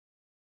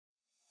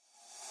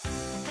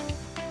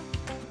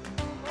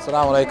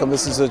Assalamu alaikum,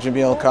 this is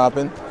Jamil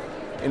Kapin.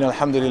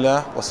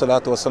 Alhamdulillah, wa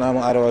salatu wa salamu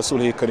ala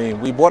rasulih kareem.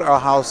 We bought our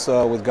house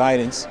with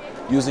guidance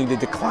using the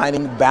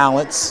declining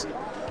balance,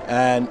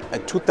 and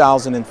in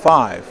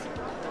 2005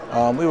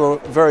 we were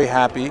very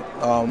happy.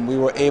 We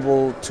were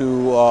able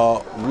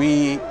to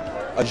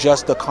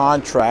readjust the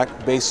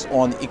contract based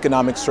on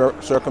economic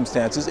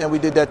circumstances, and we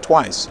did that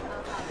twice.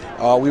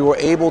 We were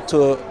able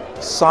to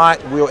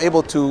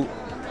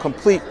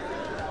complete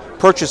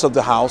purchase of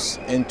the house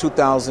in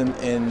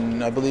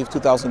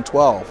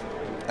 2012,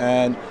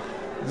 and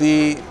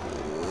the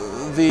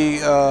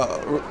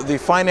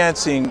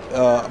financing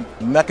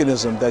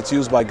mechanism that's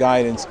used by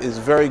guidance is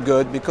very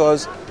good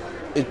because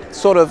it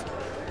sort of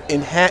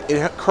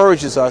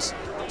encourages us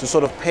to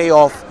sort of pay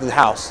off the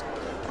house.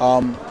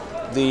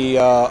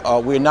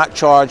 We're not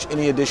charged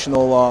any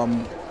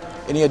additional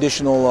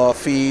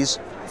fees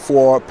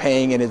for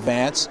paying in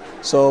advance,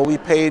 so we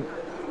paid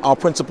our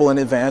principal in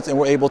advance, and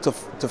we're able to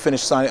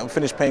finish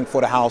paying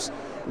for the house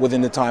within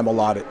the time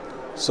allotted.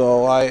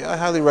 So I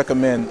highly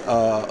recommend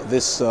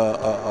this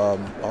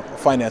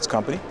finance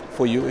company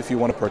for you if you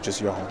want to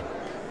purchase your home.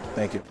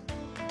 Thank you.